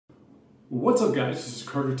What's up, guys? This is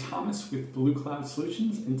Carter Thomas with Blue Cloud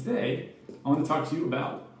Solutions, and today I want to talk to you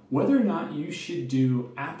about whether or not you should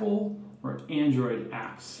do Apple or Android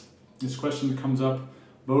apps. This question comes up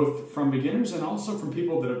both from beginners and also from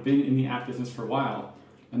people that have been in the app business for a while,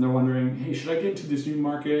 and they're wondering, hey, should I get into these new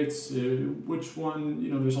markets? Which one?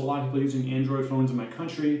 There's a lot of people using Android phones in my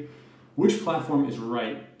country. Which platform is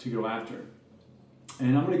right to go after?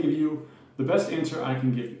 And I'm going to give you the best answer I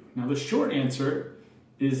can give you. Now, the short answer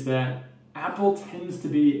is that Apple tends to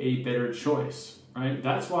be a better choice, right?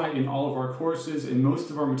 That's why in all of our courses, in most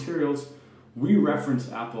of our materials, we reference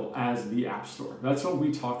Apple as the App Store. That's what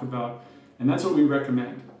we talk about, and that's what we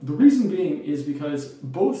recommend. The reason being is because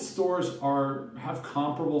both stores have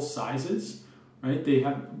comparable sizes, right? They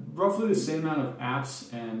have roughly the same amount of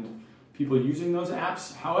apps and people using those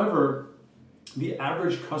apps. However, the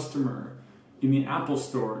average customer in the Apple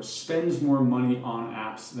Store spends more money on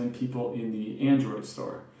apps than people in the Android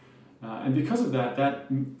store. And because of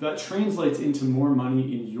that translates into more money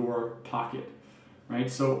in your pocket, right?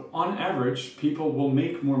 So on average, people will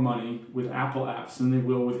make more money with Apple apps than they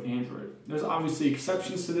will with Android. There's obviously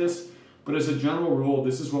exceptions to this, but as a general rule,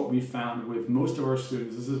 this is what we found with most of our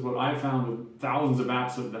students. This is what I found with thousands of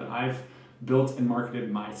apps that I've built and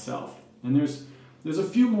marketed myself. And there's a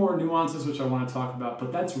few more nuances which I want to talk about,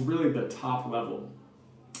 but that's really the top level.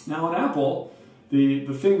 Now on Apple, the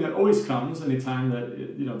thing that always comes anytime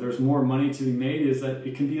that there's more money to be made is that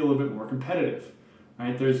it can be a little bit more competitive,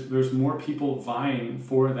 right? There's more people vying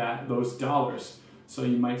for those dollars. So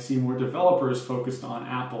you might see more developers focused on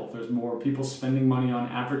Apple. There's more people spending money on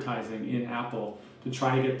advertising in Apple to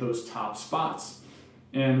try to get those top spots.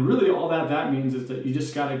 And really all that means is that you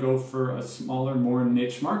just got to go for a smaller, more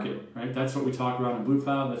niche market, right? That's what we talk about in Blue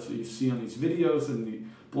Cloud. That's what you see on these videos and the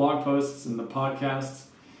blog posts and the podcasts.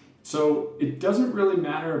 So it doesn't really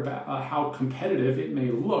matter about how competitive it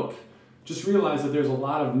may look. Just realize that there's a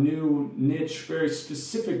lot of new niche, very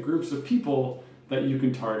specific groups of people that you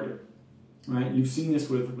can target, right? You've seen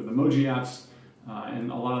this with emoji apps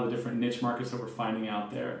and a lot of the different niche markets that we're finding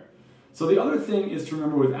out there. So the other thing is to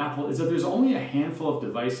remember with Apple is that there's only a handful of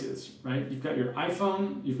devices, right? You've got your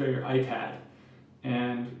iPhone, you've got your iPad,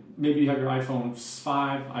 and maybe you have your iPhone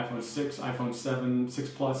 5, iPhone 6, iPhone 7, 6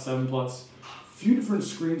 Plus, 7 Plus, few different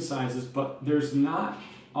screen sizes, but there's not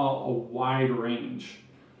a wide range.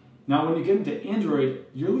 Now, when you get into Android,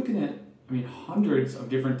 you're looking at, hundreds of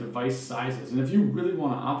different device sizes. And if you really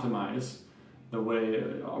want to optimize the way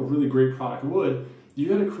a really great product would, you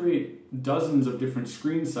got to create dozens of different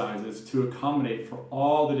screen sizes to accommodate for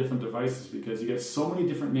all the different devices because you get so many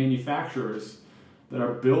different manufacturers that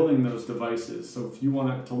are building those devices. So if you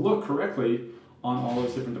want it to look correctly on all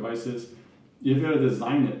those different devices, you've got to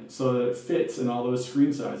design it so that it fits in all those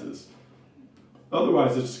screen sizes.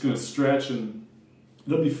 Otherwise, it's just going to stretch and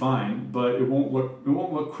they'll be fine, but it won't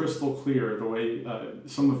look crystal clear the way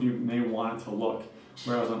some of you may want it to look.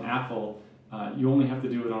 Whereas on Apple, you only have to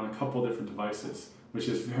do it on a couple different devices, which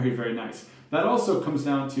is very, very nice. That also comes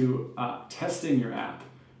down to testing your app,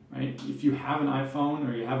 right? If you have an iPhone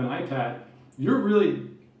or you have an iPad, you're really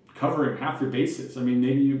covering half your bases.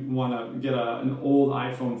 Maybe you want to get an old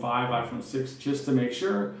iPhone 5, iPhone 6 just to make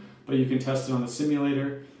sure, but you can test it on the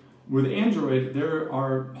simulator. With Android, there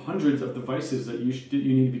are hundreds of devices that you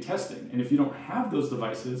need to be testing. And if you don't have those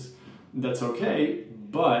devices, that's okay,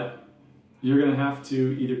 but you're going to have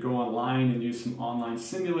to either go online and use some online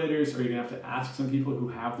simulators, or you're going to have to ask some people who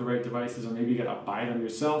have the right devices, or maybe you got to buy them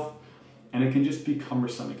yourself. And it can just be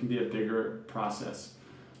cumbersome. It can be a bigger process.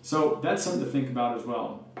 So that's something to think about as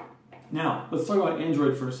well. Now, let's talk about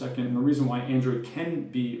Android for a second and the reason why Android can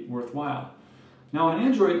be worthwhile. Now, on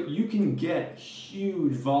Android, you can get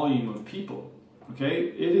huge volume of people,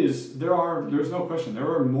 okay? There's no question,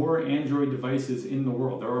 there are more Android devices in the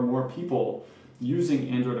world. There are more people using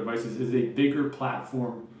Android devices. It's a bigger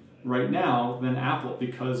platform right now than Apple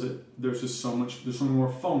because there's so many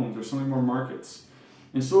more phones, there's so many more markets.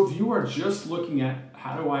 And so if you are just looking at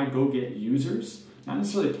how do I go get users, not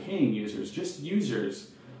necessarily paying users, just users,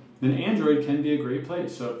 then Android can be a great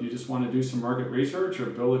place. So if you just want to do some market research or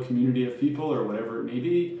build a community of people or whatever it may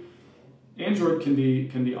be, Android can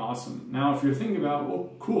be awesome. Now, if you're thinking about,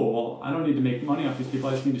 well, cool, well, I don't need to make money off these people,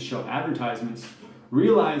 I just need to show advertisements,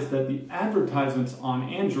 realize that the advertisements on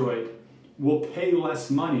Android will pay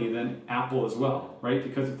less money than Apple as well, right?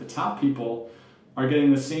 Because if the top people are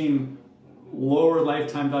getting the same lower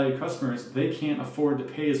lifetime value customers, they can't afford to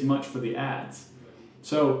pay as much for the ads.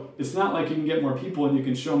 So it's not like you can get more people and you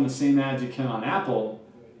can show them the same ads you can on Apple.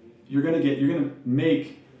 You're gonna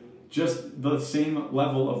make just the same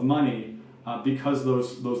level of money because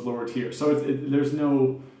those lower tiers. So there's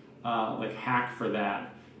no hack for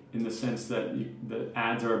that. in the sense that the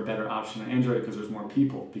ads are a better option on Android because there's more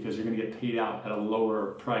people, because you're going to get paid out at a lower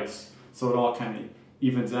price. So it all kind of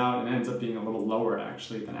evens out and ends up being a little lower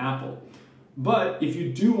actually than Apple. But if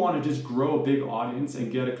you do want to just grow a big audience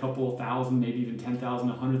and get a couple thousand, maybe even 10,000,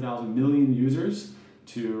 100,000, million users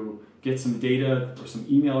to get some data or some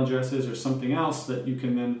email addresses or something else that you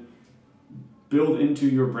can then build into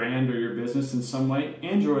your brand or your business in some way,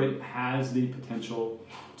 Android has the potential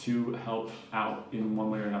to help out in one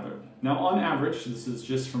way or another. Now, on average, this is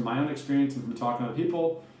just from my own experience and from talking to other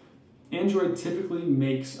people, Android typically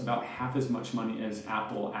makes about half as much money as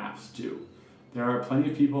Apple apps do. There are plenty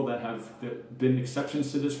of people that have been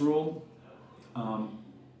exceptions to this rule,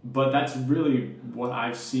 but that's really what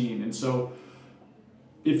I've seen. And so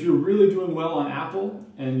if you're really doing well on Apple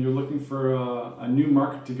and you're looking for a new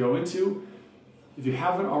market to go into, if you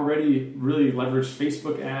haven't already really leveraged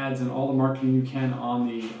Facebook ads and all the marketing you can on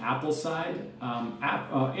the Apple side,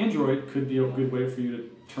 Android could be a good way for you to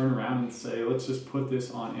turn around and say, let's just put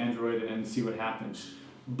this on Android and see what happens.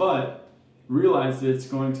 But realize that it's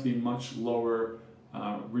going to be much lower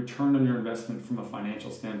return on your investment from a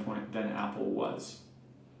financial standpoint than Apple was.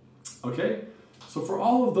 Okay, so for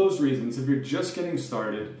all of those reasons, if you're just getting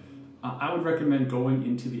started, I would recommend going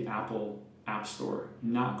into the Apple App Store,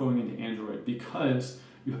 not going into Android, because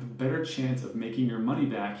you have a better chance of making your money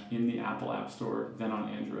back in the Apple App Store than on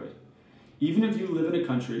Android. Even if you live in a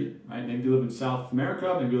country, right? Maybe you live in South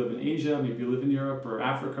America, maybe you live in Asia, maybe you live in Europe or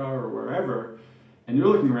Africa or wherever, and you're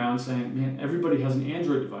looking around saying, man, everybody has an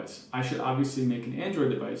Android device. I should obviously make an Android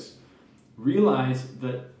device. Realize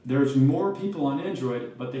that there's more people on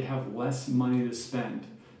Android, but they have less money to spend.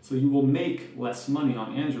 So you will make less money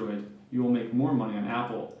on Android, you will make more money on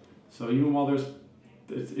Apple. So even while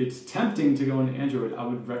it's tempting to go into Android, I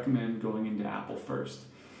would recommend going into Apple first.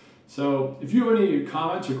 So if you have any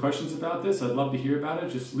comments or questions about this, I'd love to hear about it.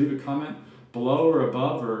 Just leave a comment below or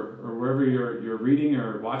above or wherever you're reading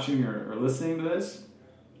or watching or listening to this.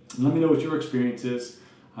 And let me know what your experience is.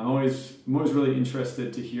 I'm always really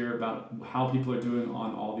interested to hear about how people are doing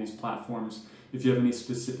on all these platforms. If you have any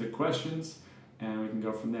specific questions, and we can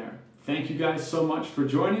go from there. Thank you guys so much for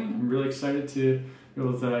joining. I'm really excited to be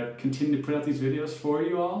able to continue to put out these videos for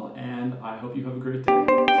you all, and I hope you have a great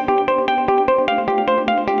day.